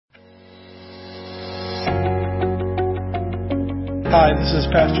Hi, this is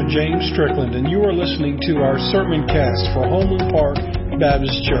Pastor James Strickland, and you are listening to our sermon cast for Homeland Park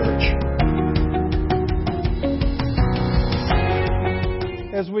Baptist Church.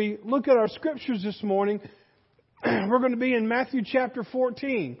 As we look at our scriptures this morning, we're going to be in Matthew chapter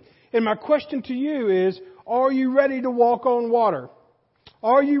 14. And my question to you is, are you ready to walk on water?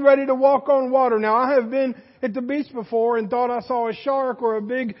 Are you ready to walk on water? Now, I have been at the beach before and thought I saw a shark or a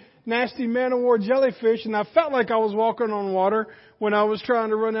big nasty man-o-war jellyfish, and I felt like I was walking on water when I was trying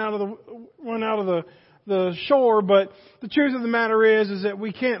to run out of the shore. But the truth of the matter is that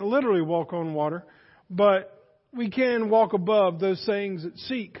we can't literally walk on water, but we can walk above those things that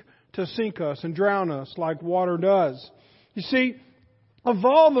seek to sink us and drown us like water does. You see, of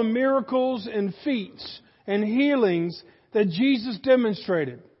all the miracles and feats and healings that Jesus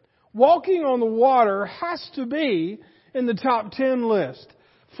demonstrated, walking on the water has to be in the top 10 list.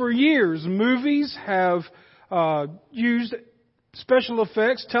 For years, movies have used special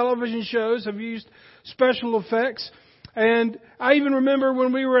effects. Television shows have used special effects. And I even remember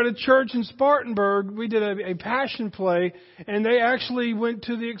when we were at a church in Spartanburg, we did a passion play, and they actually went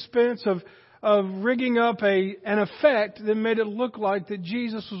to the expense of rigging up an effect that made it look like that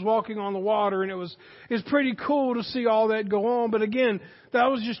Jesus was walking on the water, and it's pretty cool to see all that go on. But again,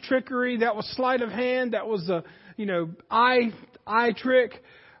 that was just trickery. That was sleight of hand. That was a eye trick.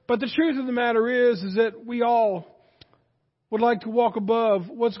 But the truth of the matter is that we all would like to walk above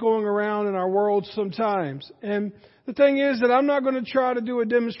what's going around in our world sometimes. And the thing is that I'm not going to try to do a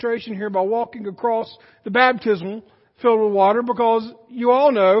demonstration here by walking across the baptismal filled with water, because you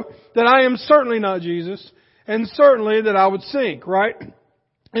all know that I am certainly not Jesus, and certainly that I would sink, right?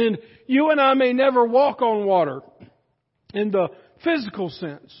 And you and I may never walk on water in the physical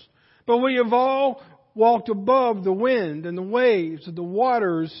sense, but we have all walked above the wind and the waves and the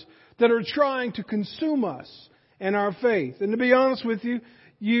waters that are trying to consume us and our faith. And to be honest with you,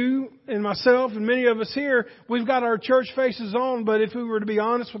 you and myself and many of us here, we've got our church faces on, but if we were to be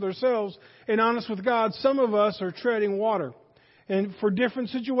honest with ourselves and honest with God, some of us are treading water and for different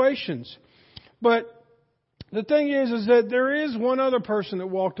situations. But the thing is that there is one other person that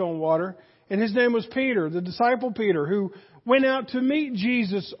walked on water, and his name was Peter, the disciple Peter, who went out to meet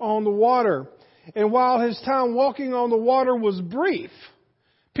Jesus on the water. And while his time walking on the water was brief,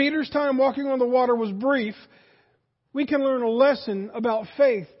 Peter's time walking on the water was brief, we can learn a lesson about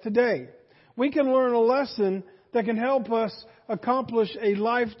faith today. We can learn a lesson that can help us accomplish a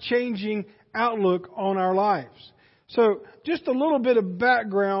life-changing outlook on our lives. So just a little bit of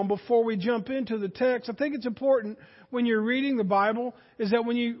background before we jump into the text. I think it's important when you're reading the Bible is that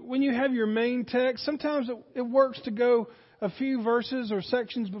when you have your main text, sometimes it works to go a few verses or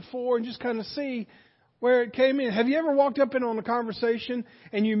sections before and just kind of see where it came in. Have you ever walked up in on a conversation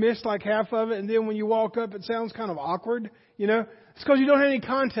and you missed like half of it, and then when you walk up it sounds kind of awkward? You know, it's because you don't have any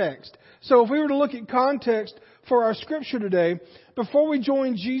context. So if we were to look at context for our scripture today, before we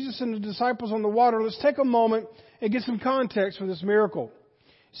join Jesus and the disciples on the water, let's take a moment and get some context for this miracle.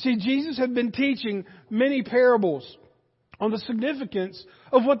 See, Jesus had been teaching many parables on the significance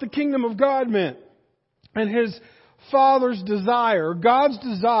of what the kingdom of God meant and His Father's desire, God's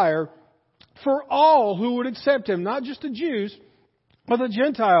desire for all who would accept Him, not just the Jews, but the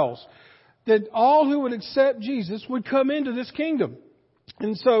Gentiles, that all who would accept Jesus would come into this kingdom.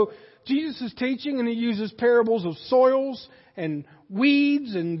 And so Jesus is teaching, and He uses parables of soils and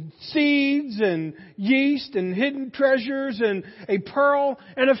weeds and seeds and yeast and hidden treasures and a pearl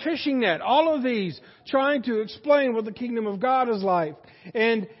and a fishing net. All of these trying to explain what the kingdom of God is like.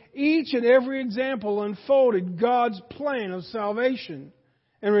 And each and every example unfolded God's plan of salvation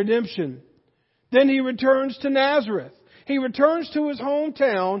and redemption. Then He returns to Nazareth. He returns to His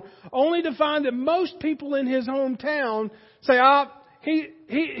hometown, only to find that most people in His hometown say,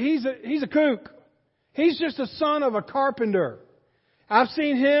 he's a kook. He's just a son of a carpenter. I've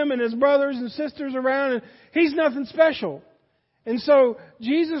seen him and his brothers and sisters around, and he's nothing special. And so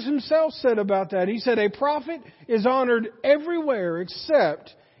Jesus Himself said about that, He said, a prophet is honored everywhere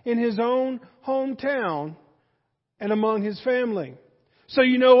except in his own hometown and among his family. So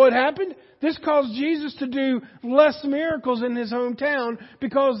you know what happened? This caused Jesus to do less miracles in His hometown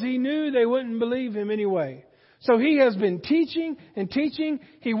because He knew they wouldn't believe Him anyway. So He has been teaching and teaching.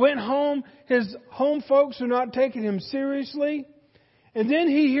 He went home. His home folks are not taking Him seriously. And then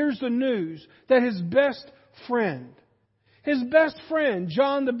He hears the news that His best friend,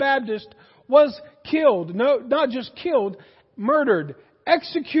 John the Baptist, was killed. No, not just killed, murdered,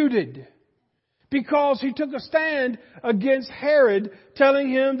 executed. because he took a stand against Herod, telling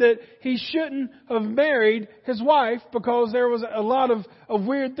him that he shouldn't have married his wife because there was a lot of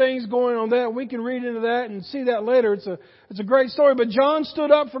weird things going on there. We can read into that and see that later. It's a great story. But John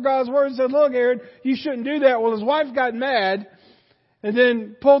stood up for God's word and said, look, Herod, you shouldn't do that. Well, his wife got mad and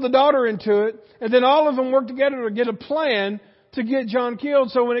then pulled the daughter into it. And then all of them worked together to get a plan to get John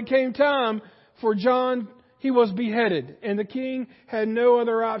killed. So when it came time for John, he was beheaded, and the king had no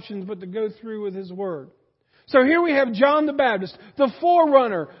other options but to go through with his word. So here we have John the Baptist, the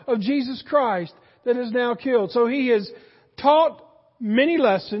forerunner of Jesus Christ, that is now killed. So he has taught many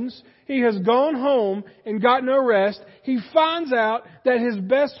lessons. He has gone home and got no rest. He finds out that his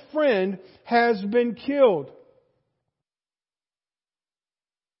best friend has been killed.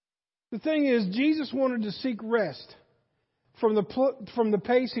 The thing is, Jesus wanted to seek rest from the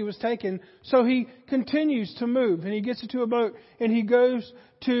pace he was taking. So he continues to move, and he gets into a boat and he goes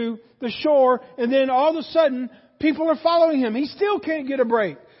to the shore, and then all of a sudden people are following him. He still can't get a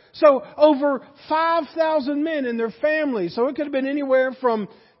break. So over 5,000 men and their families, so it could have been anywhere from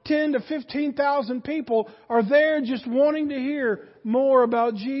 10 to 15,000 people, are there just wanting to hear more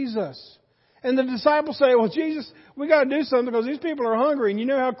about Jesus. And the disciples say, well, Jesus, we got to do something because these people are hungry, and you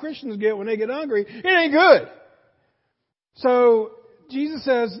know how Christians get when they get hungry. It ain't good. So Jesus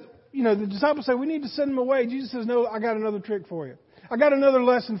says, the disciples say, we need to send them away. Jesus says, no, I got another trick for you. I got another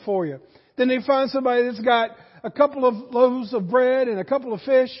lesson for you. Then they find somebody that's got a couple of loaves of bread and a couple of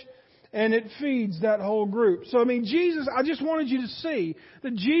fish, and it feeds that whole group. So, Jesus, I just wanted you to see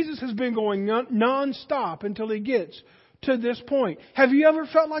that Jesus has been going non-stop until he gets to this point. Have you ever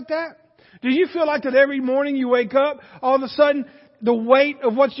felt like that? Do you feel like that every morning you wake up, all of a sudden, the weight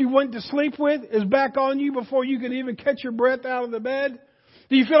of what you went to sleep with is back on you before you can even catch your breath out of the bed?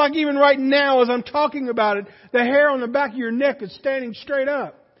 Do you feel like even right now as I'm talking about it, the hair on the back of your neck is standing straight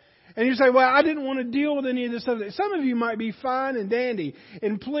up? And you say, well, I didn't want to deal with any of this stuff. Some of you might be fine and dandy.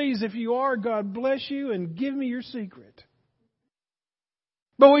 And please, if you are, God bless you and give me your secret.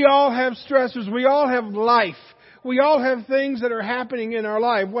 But we all have stressors. We all have life. We all have things that are happening in our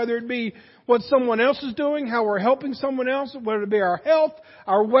life, whether it be what someone else is doing, how we're helping someone else, whether it be our health,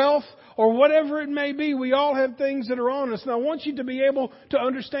 our wealth, or whatever it may be. We all have things that are on us. And I want you to be able to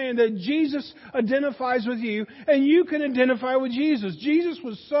understand that Jesus identifies with you, and you can identify with Jesus. Jesus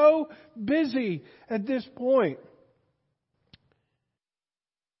was so busy at this point.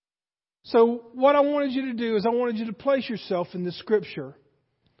 So what I wanted you to do is I wanted you to place yourself in the Scripture.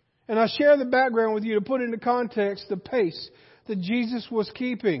 And I share the background with you to put into context the pace that Jesus was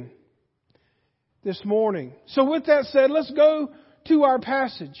keeping this morning. So with that said, let's go to our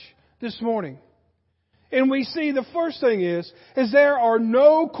passage this morning. And we see the first thing is there are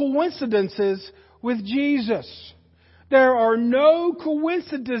no coincidences with Jesus. There are no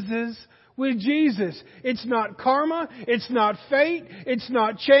coincidences with Jesus. It's not karma, it's not fate, it's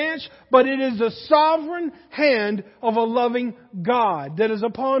not chance, but it is the sovereign hand of a loving God that is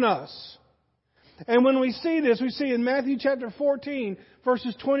upon us. And when we see this, we see in Matthew chapter 14,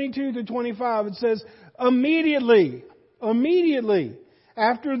 verses 22 to 25, it says, immediately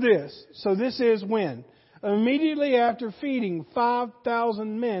after this, so this is when? Immediately after feeding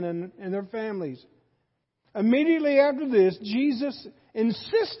 5,000 men and their families. Immediately after this, Jesus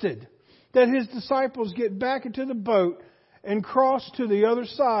insisted that his disciples get back into the boat and cross to the other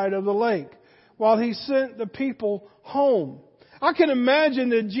side of the lake while he sent the people home. I can imagine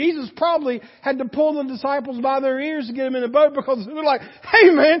that Jesus probably had to pull the disciples by their ears to get them in the boat because they're like, hey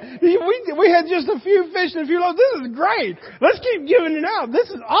man, we had just a few fish and a few loaves. This is great. Let's keep giving it out. This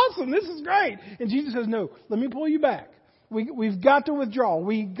is awesome. This is great. And Jesus says, no, let me pull you back. We've got to withdraw.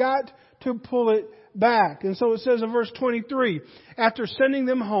 We've got to pull it back. And so it says in verse 23, after sending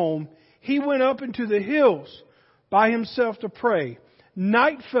them home, he went up into the hills by himself to pray.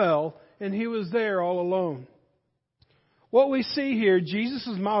 Night fell and he was there all alone. What we see here, Jesus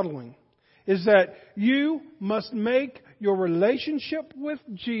is modeling, is that you must make your relationship with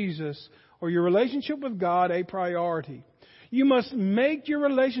Jesus or your relationship with God a priority. You must make your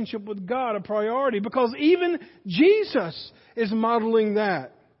relationship with God a priority because even Jesus is modeling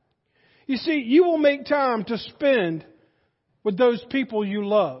that. You see, you will make time to spend with those people you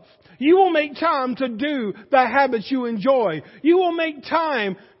love. You will make time to do the habits you enjoy. You will make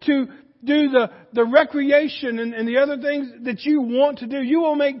time to do the recreation and the other things that you want to do. You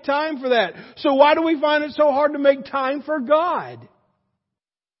will make time for that. So why do we find it so hard to make time for God?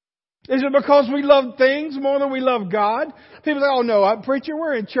 Is it because we love things more than we love God? People say, oh no, preacher,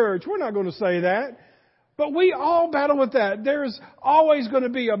 we're in church. We're not going to say that. But we all battle with that. There's always going to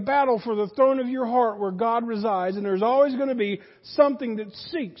be a battle for the throne of your heart where God resides, and there's always going to be something that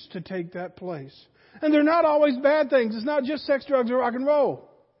seeks to take that place. And they're not always bad things. It's not just sex, drugs, or rock and roll.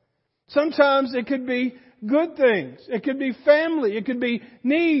 Sometimes it could be good things. It could be family. It could be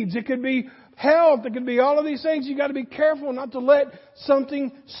needs. It could be health. It could be all of these things. You've got to be careful not to let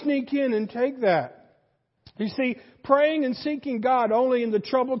something sneak in and take that. You see, praying and seeking God only in the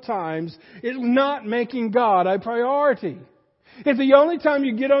troubled times is not making God a priority. If the only time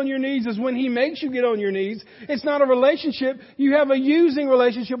you get on your knees is when He makes you get on your knees, it's not a relationship. You have a using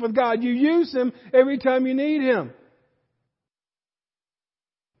relationship with God. You use Him every time you need Him.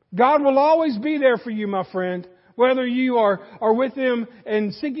 God will always be there for you, my friend. Whether you are with Him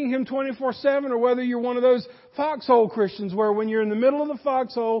and seeking Him 24/7, or whether you're one of those foxhole Christians where when you're in the middle of the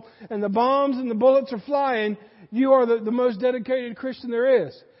foxhole and the bombs and the bullets are flying, you are the most dedicated Christian there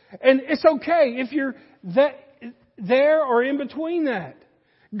is. And it's okay if you're there or in between that.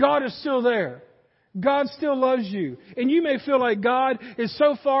 God is still there. God still loves you. And you may feel like God is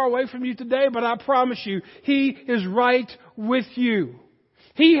so far away from you today, but I promise you, He is right with you.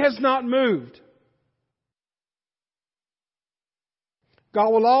 He has not moved.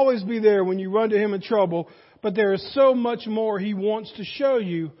 God will always be there when you run to Him in trouble, but there is so much more He wants to show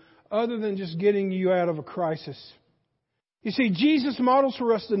you other than just getting you out of a crisis. You see, Jesus models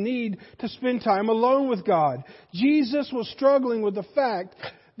for us the need to spend time alone with God. Jesus was struggling with the fact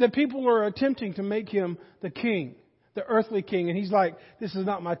that people are attempting to make Him the king, the earthly king. And He's like, this is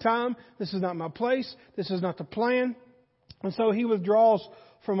not my time. This is not my place. This is not the plan. And so He withdraws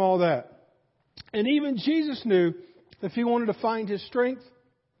from all that. And even Jesus knew if He wanted to find His strength,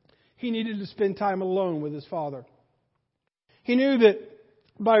 He needed to spend time alone with His Father. He knew that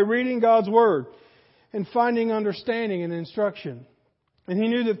by reading God's Word and finding understanding and instruction, and He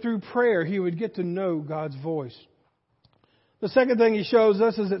knew that through prayer He would get to know God's voice. The second thing He shows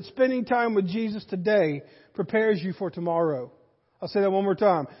us is that spending time with Jesus today prepares you for tomorrow. I'll say that one more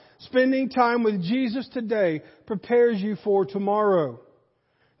time. Spending time with Jesus today prepares you for tomorrow.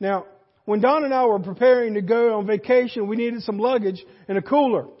 Now, when Don and I were preparing to go on vacation, we needed some luggage and a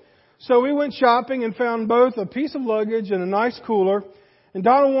cooler. So we went shopping and found both a piece of luggage and a nice cooler. And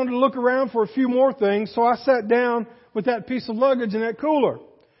Donna wanted to look around for a few more things, so I sat down with that piece of luggage and that cooler.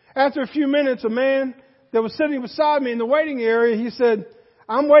 After a few minutes, a man that was sitting beside me in the waiting area, he said,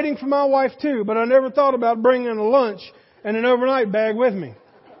 I'm waiting for my wife too, but I never thought about bringing a lunch and an overnight bag with me.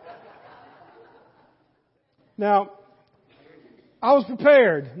 Now, I was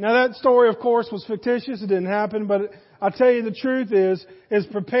prepared. Now that story, of course, was fictitious. It didn't happen, but I'll tell you the truth is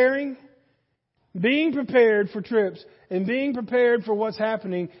preparing, being prepared for trips and being prepared for what's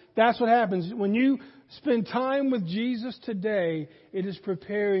happening. That's what happens. When you spend time with Jesus today, it is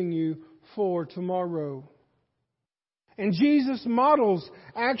preparing you for tomorrow. And Jesus models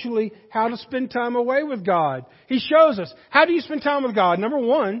actually how to spend time away with God. He shows us, how do you spend time with God? Number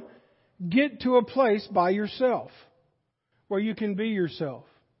one, get to a place by yourself where you can be yourself.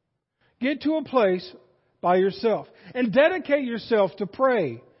 Get to a place by yourself and dedicate yourself to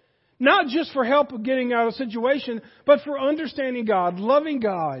pray. Not just for help with getting out of a situation, but for understanding God, loving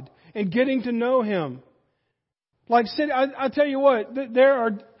God, and getting to know Him. Like I tell you what,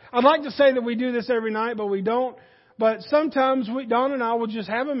 I'd like to say that we do this every night, but we don't. But sometimes Don and I will just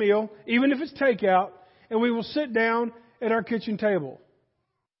have a meal, even if it's takeout, and we will sit down at our kitchen table.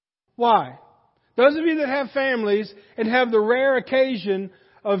 Why? Those of you that have families and have the rare occasion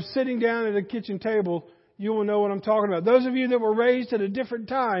of sitting down at a kitchen table, you will know what I'm talking about. Those of you that were raised at a different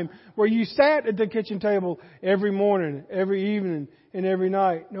time where you sat at the kitchen table every morning, every evening, and every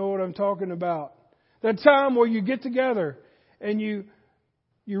night know what I'm talking about. That time where you get together and you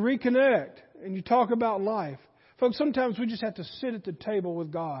reconnect and you talk about life. Folks, sometimes we just have to sit at the table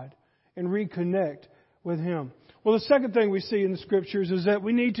with God and reconnect with Him. Well, the second thing we see in the Scriptures is that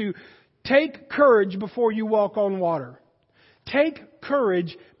we need to take courage before you walk on water. Take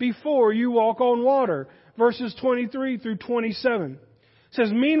courage before you walk on water. Verses 23 through 27. It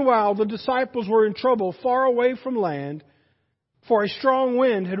says, Meanwhile, the disciples were in trouble far away from land, for a strong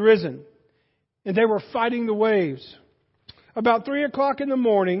wind had risen, and they were fighting the waves. About 3 o'clock in the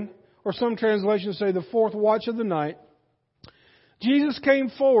morning, or some translations say the fourth watch of the night, Jesus came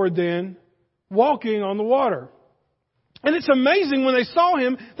forward then, walking on the water. And it's amazing, when they saw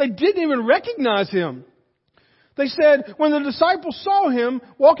Him, they didn't even recognize Him. They said when the disciples saw Him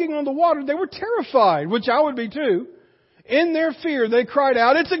walking on the water, they were terrified, which I would be too. In their fear, they cried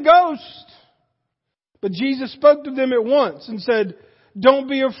out, It's a ghost! But Jesus spoke to them at once and said, Don't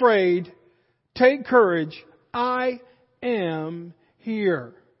be afraid. Take courage. I am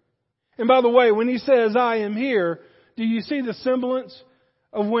here. And by the way, when he says, I am here, do you see the semblance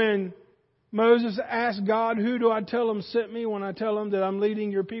of when Moses asked God, who do I tell him sent me when I tell him that I'm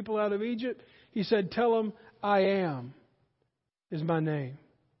leading your people out of Egypt? He said, tell him I am is my name.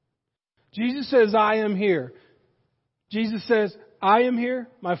 Jesus says, I am here. Jesus says, I am here.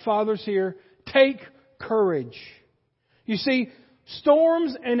 My Father's here. Take courage. You see,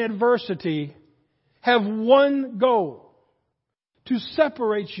 storms and adversity have one goal: to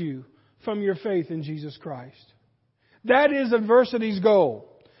separate you from your faith in Jesus Christ. That is adversity's goal.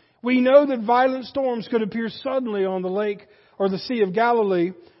 We know that violent storms could appear suddenly on the lake or the Sea of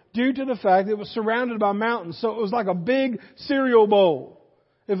Galilee due to the fact that it was surrounded by mountains. So it was like a big cereal bowl.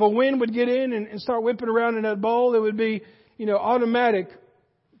 If a wind would get in and start whipping around in that bowl, it would be, automatic,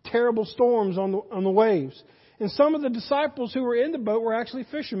 terrible storms on the waves. And some of the disciples who were in the boat were actually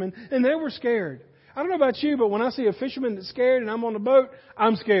fishermen, and they were scared. I don't know about you, but when I see a fisherman that's scared and I'm on the boat,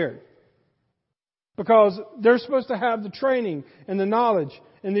 I'm scared. Because they're supposed to have the training and the knowledge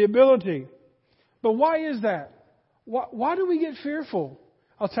and the ability. But why is that? Why do we get fearful?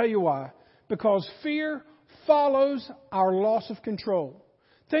 I'll tell you why. Because fear follows our loss of control.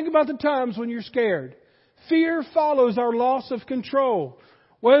 Think about the times when you're scared. Fear follows our loss of control.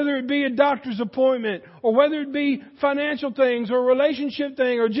 Whether it be a doctor's appointment, or whether it be financial things, or a relationship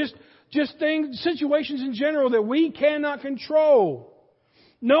thing, or just things, situations in general that we cannot control.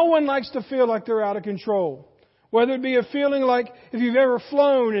 No one likes to feel like they're out of control. Whether it be a feeling like if you've ever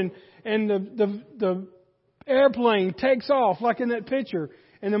flown and the airplane takes off, like in that picture,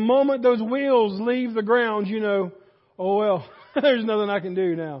 and the moment those wheels leave the ground, oh well, there's nothing I can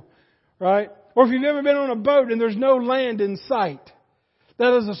do now. Right? Or if you've ever been on a boat and there's no land in sight.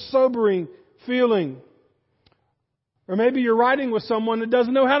 That is a sobering feeling. Or maybe you're riding with someone that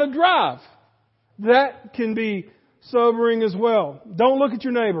doesn't know how to drive. That can be sobering as well. Don't look at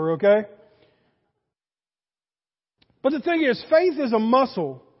your neighbor, okay? But the thing is, faith is a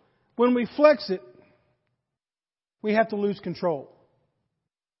muscle. When we flex it, we have to lose control.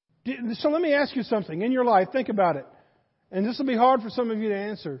 So let me ask you something. In your life, think about it. And this will be hard for some of you to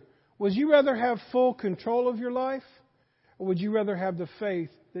answer. Would you rather have full control of your life? Or would you rather have the faith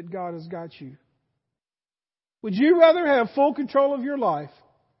that God has got you? Would you rather have full control of your life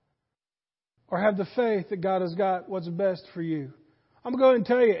or have the faith that God has got what's best for you? I'm going to go ahead and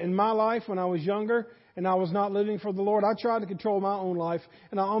tell you, in my life when I was younger and I was not living for the Lord, I tried to control my own life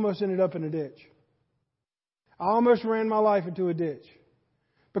and I almost ended up in a ditch. I almost ran my life into a ditch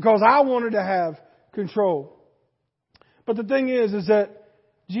because I wanted to have control. But the thing is that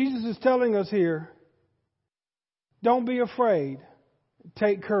Jesus is telling us here, don't be afraid.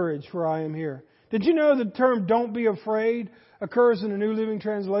 Take courage, for I am here. Did you know the term don't be afraid occurs in the New Living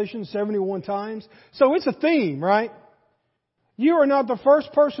Translation 71 times? So it's a theme, right? You are not the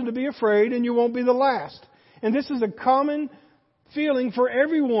first person to be afraid, and you won't be the last. And this is a common feeling for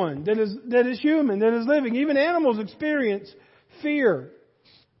everyone that is human, that is living. Even animals experience fear.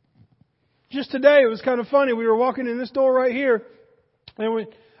 Just today, it was kind of funny. We were walking in this door right here, and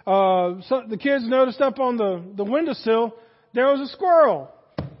the kids noticed up on the windowsill, there was a squirrel.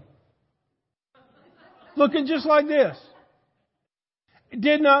 Looking just like this. It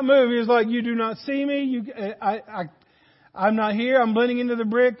did not move. He was like, you do not see me. I'm not here. I'm blending into the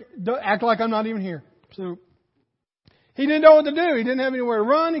brick. Don't act like I'm not even here. So he didn't know what to do. He didn't have anywhere to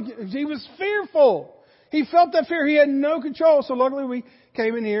run. He was fearful. He felt that fear. He had no control. So luckily we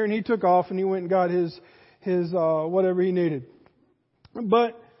came in here and he took off and he went and got his whatever he needed.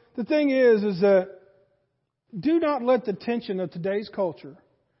 But the thing is that do not let the tension of today's culture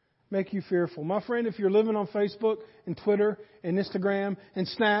make you fearful. My friend, if you're living on Facebook and Twitter and Instagram and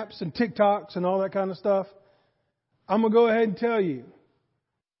Snaps and TikToks and all that kind of stuff, I'm going to go ahead and tell you,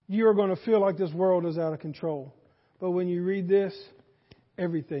 you are going to feel like this world is out of control. But when you read this,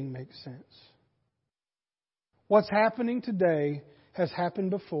 everything makes sense. What's happening today has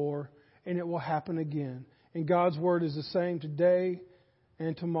happened before, and it will happen again. And God's Word is the same today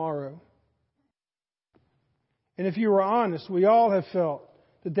and tomorrow. And if you were honest, we all have felt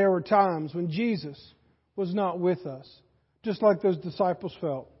that there were times when Jesus was not with us, just like those disciples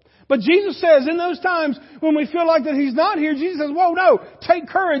felt. But Jesus says in those times when we feel like that He's not here, Jesus says, whoa, no, take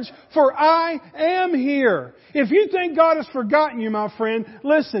courage, for I am here. If you think God has forgotten you, my friend,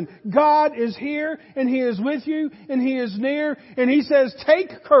 listen, God is here and He is with you and He is near, and He says,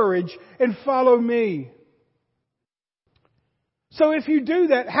 take courage and follow me. So if you do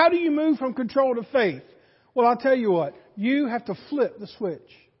that, how do you move from control to faith? Well, I'll tell you what. You have to flip the switch.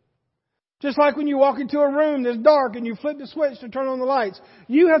 Just like when you walk into a room that's dark and you flip the switch to turn on the lights.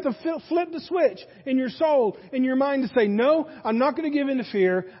 You have to flip the switch in your soul, in your mind to say, no, I'm not going to give in to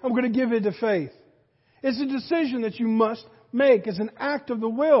fear. I'm going to give in to faith. It's a decision that you must make. It's an act of the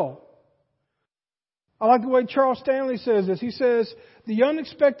will. I like the way Charles Stanley says this. He says, the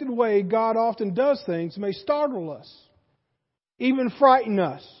unexpected way God often does things may startle us, even frighten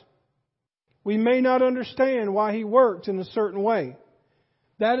us. We may not understand why He works in a certain way.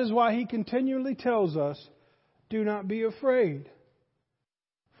 That is why He continually tells us, do not be afraid,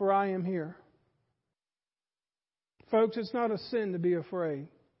 for I am here. Folks, it's not a sin to be afraid.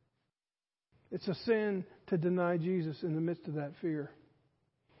 It's a sin to deny Jesus in the midst of that fear.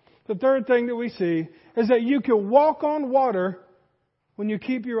 The third thing that we see is that you can walk on water when you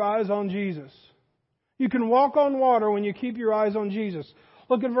keep your eyes on Jesus. You can walk on water when you keep your eyes on Jesus.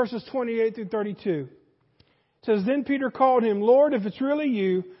 Look at verses 28 through 32. It says, then Peter called him, Lord, if it's really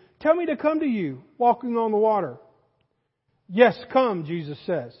you, tell me to come to you, walking on the water. Yes, come, Jesus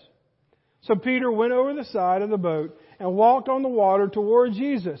says. So Peter went over the side of the boat and walked on the water toward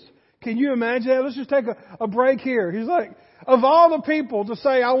Jesus. Can you imagine that? Let's just take a break here. He's like, of all the people to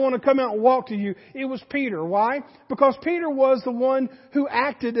say, I want to come out and walk to you, it was Peter. Why? Because Peter was the one who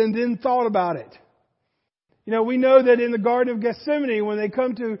acted and then thought about it. You know, we know that in the Garden of Gethsemane, when they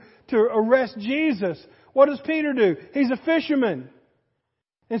come to arrest Jesus, what does Peter do? He's a fisherman.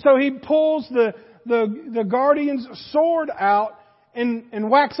 And so he pulls the guardian's sword out and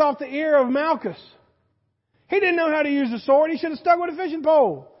whacks off the ear of Malchus. He didn't know how to use the sword. He should have stuck with a fishing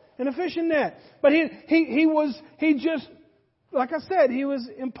pole and a fishing net. But he just, like I said, he was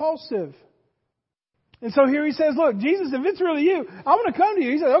impulsive. And so here he says, look, Jesus, if it's really you, I want to come to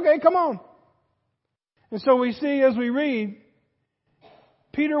you. He said, okay, come on. And so we see as we read,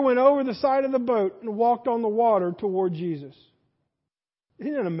 Peter went over the side of the boat and walked on the water toward Jesus.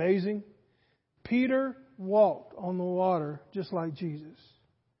 Isn't that amazing? Peter walked on the water just like Jesus.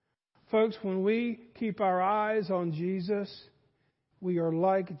 Folks, when we keep our eyes on Jesus, we are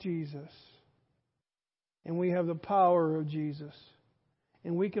like Jesus. And we have the power of Jesus.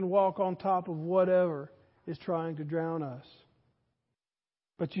 And we can walk on top of whatever is trying to drown us.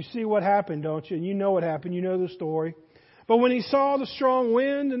 But you see what happened, don't you? And you know what happened. You know the story. But when he saw the strong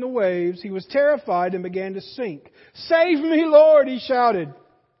wind and the waves, he was terrified and began to sink. Save me, Lord, he shouted.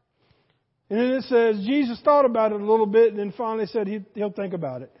 And then it says, Jesus thought about it a little bit and then finally said he'll think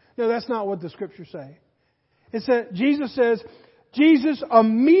about it. No, that's not what the scriptures say. It said, Jesus says, Jesus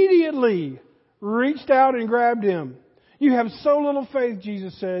immediately reached out and grabbed him. You have so little faith,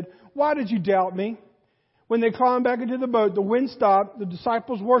 Jesus said. Why did you doubt me? When they climbed back into the boat, the wind stopped. The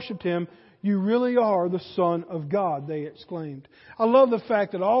disciples worshipped him. You really are the Son of God, they exclaimed. I love the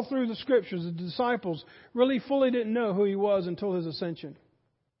fact that all through the scriptures, the disciples really fully didn't know who he was until his ascension.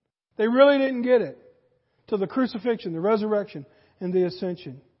 They really didn't get it till the crucifixion, the resurrection, and the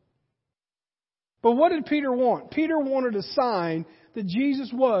ascension. But what did Peter want? Peter wanted a sign that Jesus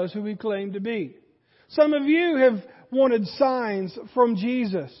was who he claimed to be. Some of you have wanted signs from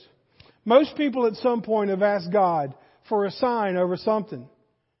Jesus. Most people at some point have asked God for a sign over something.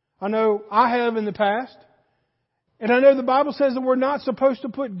 I know I have in the past. And I know the Bible says that we're not supposed to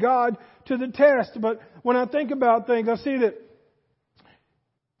put God to the test. But when I think about things, I see that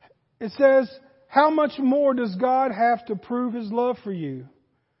it says, how much more does God have to prove His love for you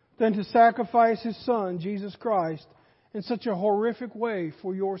than to sacrifice His Son, Jesus Christ, in such a horrific way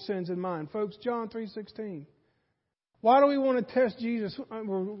for your sins and mine? Folks, John 3:16. Why do we want to test Jesus?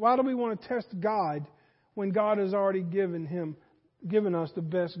 Why do we want to test God when God has already given us the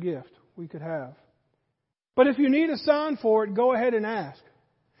best gift we could have? But if you need a sign for it, go ahead and ask.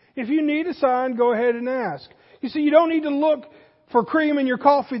 If you need a sign, go ahead and ask. You see, you don't need to look for cream in your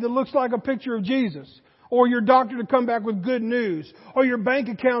coffee that looks like a picture of Jesus, or your doctor to come back with good news, or your bank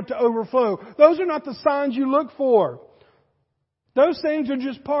account to overflow. Those are not the signs you look for. Those things are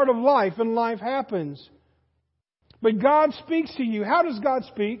just part of life, and life happens. But God speaks to you. How does God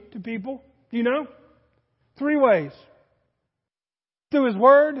speak to people? Do you know? 3 ways. Through His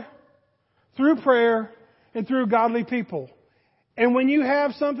Word, through prayer, and through godly people. And when you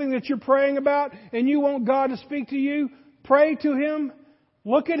have something that you're praying about and you want God to speak to you, pray to Him,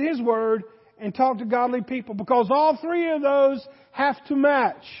 look at His Word, and talk to godly people. Because all 3 of those have to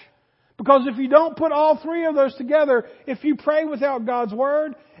match. Because if you don't put all 3 of those together, if you pray without God's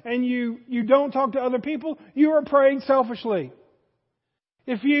Word and you don't talk to other people, you are praying selfishly.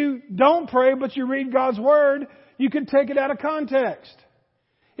 If you don't pray but you read God's Word, you can take it out of context.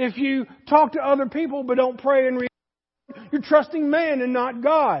 If you talk to other people but don't pray and read, you're trusting man and not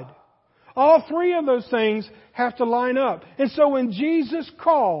God. All 3 of those things have to line up. And so when Jesus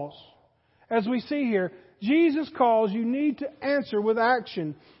calls, as we see here, Jesus calls, you need to answer with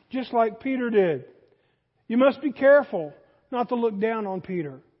action, just like Peter did. You must be careful not to look down on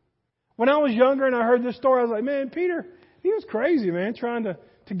Peter. When I was younger and I heard this story, I was like, man, Peter, he was crazy, man, trying to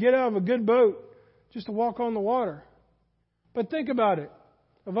get out of a good boat just to walk on the water. But think about it.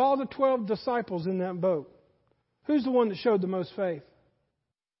 Of all the 12 disciples in that boat, who's the one that showed the most faith?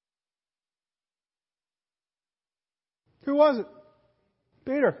 Who was it?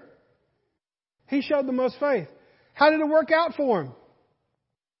 Peter. He showed the most faith. How did it work out for him?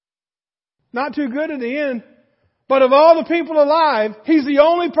 Not too good in the end. But of all the people alive, he's the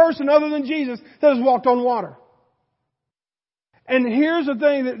only person other than Jesus that has walked on water. And here's the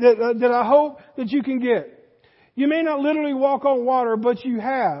thing that I hope that you can get. You may not literally walk on water, but you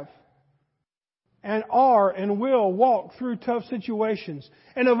have and are and will walk through tough situations.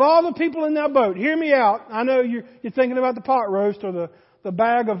 And of all the people in that boat, hear me out. I know you're thinking about the pot roast or the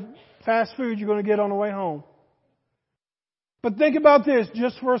bag of fast food you're going to get on the way home. But think about this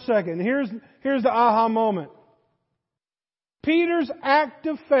just for a second. Here's the aha moment. Peter's act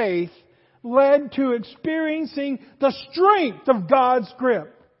of faith led to experiencing the strength of God's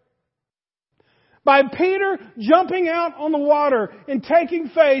grip. By Peter jumping out on the water and taking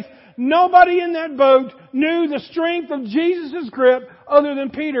faith, nobody in that boat knew the strength of Jesus' grip other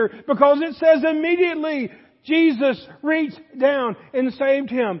than Peter, because it says immediately Jesus reached down and saved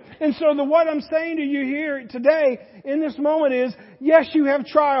him. And so what I'm saying to you here today in this moment is, yes, you have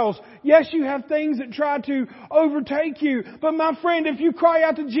trials. Yes, you have things that try to overtake you. But my friend, if you cry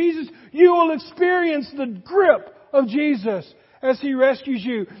out to Jesus, you will experience the grip of Jesus as He rescues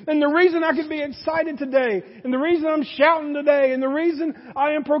you. And the reason I can be excited today, and the reason I'm shouting today, and the reason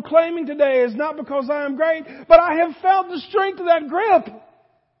I am proclaiming today is not because I am great, but I have felt the strength of that grip.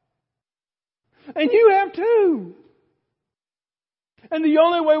 And you have too. And the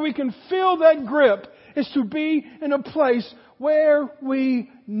only way we can feel that grip is to be in a place where we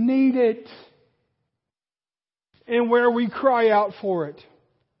need it and where we cry out for it.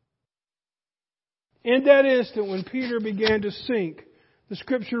 In that instant, when Peter began to sink, the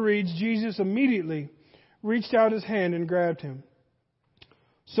Scripture reads, Jesus immediately reached out His hand and grabbed him.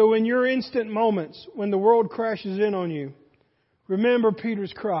 So in your instant moments, when the world crashes in on you, remember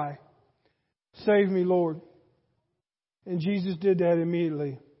Peter's cry, "Save me, Lord." And Jesus did that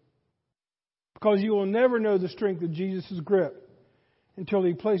immediately. Because you will never know the strength of Jesus' grip until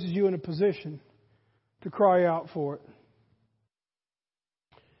He places you in a position to cry out for it.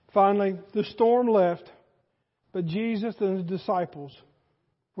 Finally, the storm left, but Jesus and the disciples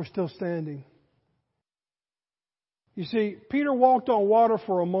were still standing. You see, Peter walked on water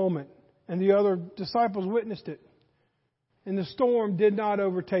for a moment, and the other disciples witnessed it. And the storm did not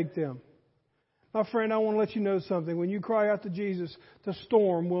overtake them. My friend, I want to let you know something. When you cry out to Jesus, the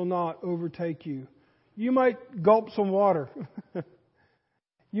storm will not overtake you. You might gulp some water.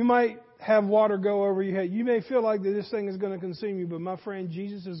 You might have water go over your head. You may feel like that this thing is going to consume you, but my friend,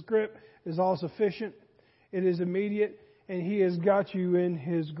 Jesus' grip is all sufficient. It is immediate, and He has got you in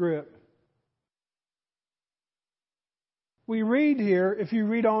His grip. We read here, if you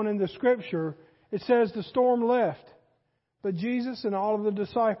read on in the Scripture, it says the storm left, but Jesus and all of the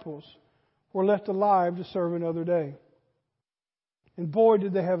disciples were left alive to serve another day. And boy,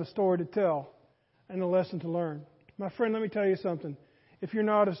 did they have a story to tell and a lesson to learn. My friend, let me tell you something. If you're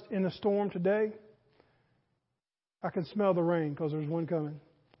not in a storm today, I can smell the rain because there's one coming.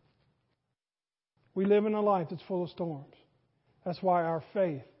 We live in a life that's full of storms. That's why our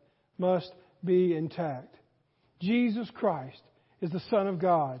faith must be intact. Jesus Christ is the Son of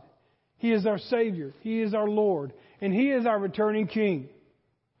God. He is our Savior. He is our Lord. And He is our returning King.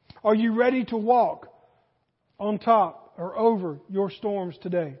 Are you ready to walk on top or over your storms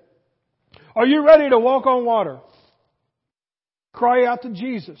today? Are you ready to walk on water? Cry out to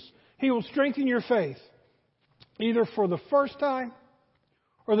Jesus. He will strengthen your faith, either for the first time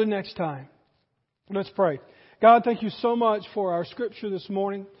or the next time. Let's pray. God, thank you so much for our Scripture this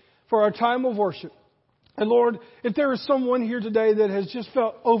morning, for our time of worship. And Lord, if there is someone here today that has just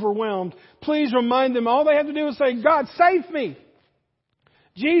felt overwhelmed, please remind them all they have to do is say, God, save me.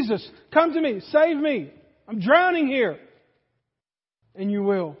 Jesus, come to me. Save me. I'm drowning here. And you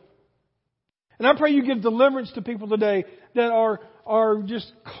will. And I pray you give deliverance to people today that are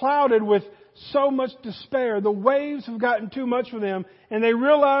just clouded with so much despair. The waves have gotten too much for them, and they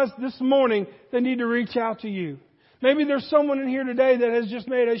realize this morning they need to reach out to you. Maybe there's someone in here today that has just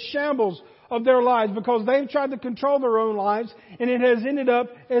made a shambles of their lives because they've tried to control their own lives, and it has ended up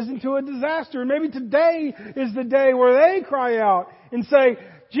as into a disaster. And maybe today is the day where they cry out and say,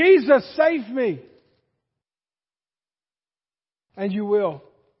 Jesus, save me. And you will.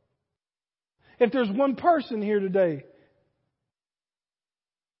 If there's one person here today,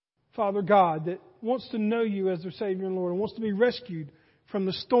 Father God, that wants to know You as their Savior and Lord and wants to be rescued from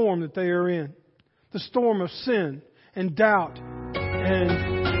the storm that they are in, the storm of sin and doubt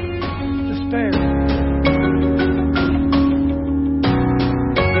and